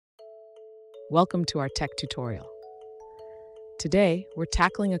Welcome to our tech tutorial. Today, we're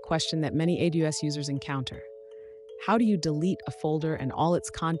tackling a question that many AWS users encounter. How do you delete a folder and all its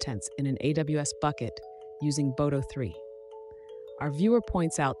contents in an AWS bucket using Boto3? Our viewer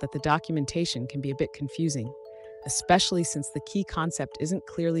points out that the documentation can be a bit confusing, especially since the key concept isn't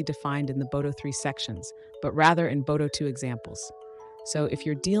clearly defined in the Boto3 sections, but rather in Boto2 examples. So if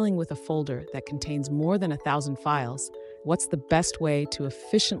you're dealing with a folder that contains more than 1,000 files, what's the best way to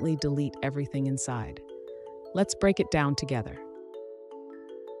efficiently delete everything inside? Let's break it down together.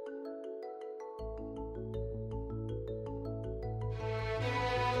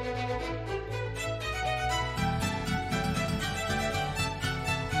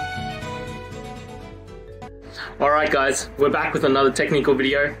 Alright guys, we're back with another technical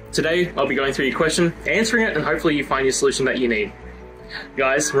video. Today, I'll be going through your question, answering it, and hopefully you find your solution that you need.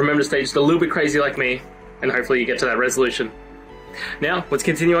 Guys, remember to stay just a little bit crazy like me, and hopefully you get to that resolution. Now, let's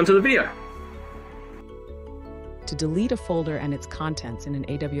continue on to the video. To delete a folder and its contents in an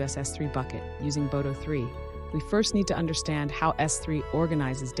AWS S3 bucket using Boto3, we first need to understand how S3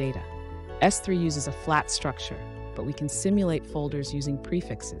 organizes data. S3 uses a flat structure, but we can simulate folders using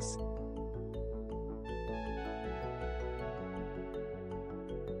prefixes.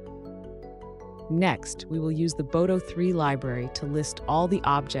 Next, we will use the Boto3 library to list all the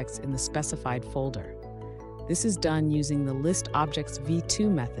objects in the specified folder. This is done using the list objects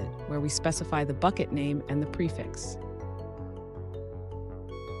v2 method, where we specify the bucket name and the prefix.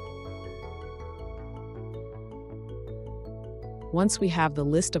 Once we have the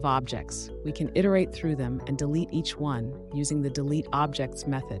list of objects, we can iterate through them and delete each one using the delete objects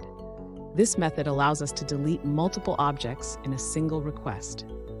method. This method allows us to delete multiple objects in a single request.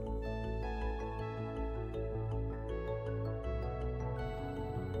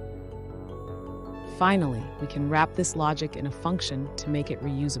 Finally, we can wrap this logic in a function to make it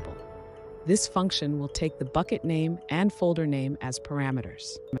reusable. This function will take the bucket name and folder name as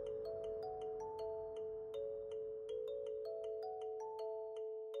parameters.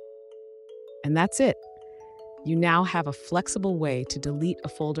 And that's it. You now have a flexible way to delete a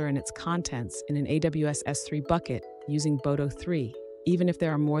folder and its contents in an AWS S3 bucket using Boto3, even if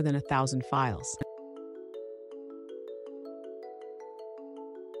there are more than 1,000 files.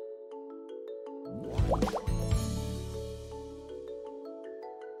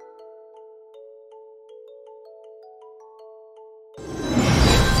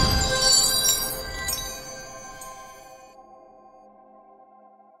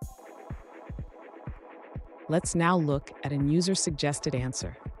 Let's now look at a user-suggested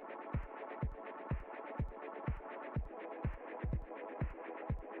answer.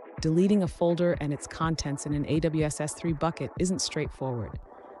 Deleting a folder and its contents in an AWS S3 bucket isn't straightforward.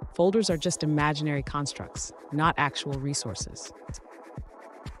 Folders are just imaginary constructs, not actual resources.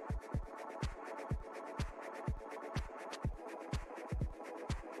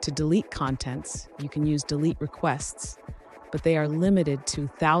 To delete contents, you can use delete requests, but they are limited to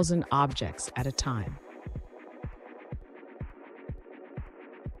 1,000 objects at a time.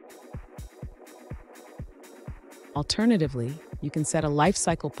 Alternatively, you can set a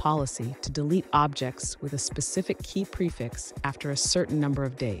lifecycle policy to delete objects with a specific key prefix after a certain number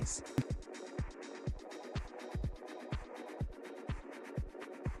of days.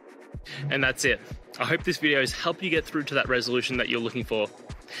 And that's it. I hope this video has helped you get through to that resolution that you're looking for.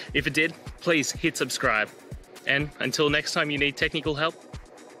 If it did, please hit subscribe. And until next time you need technical help,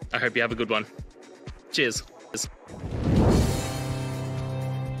 I hope you have a good one. Cheers.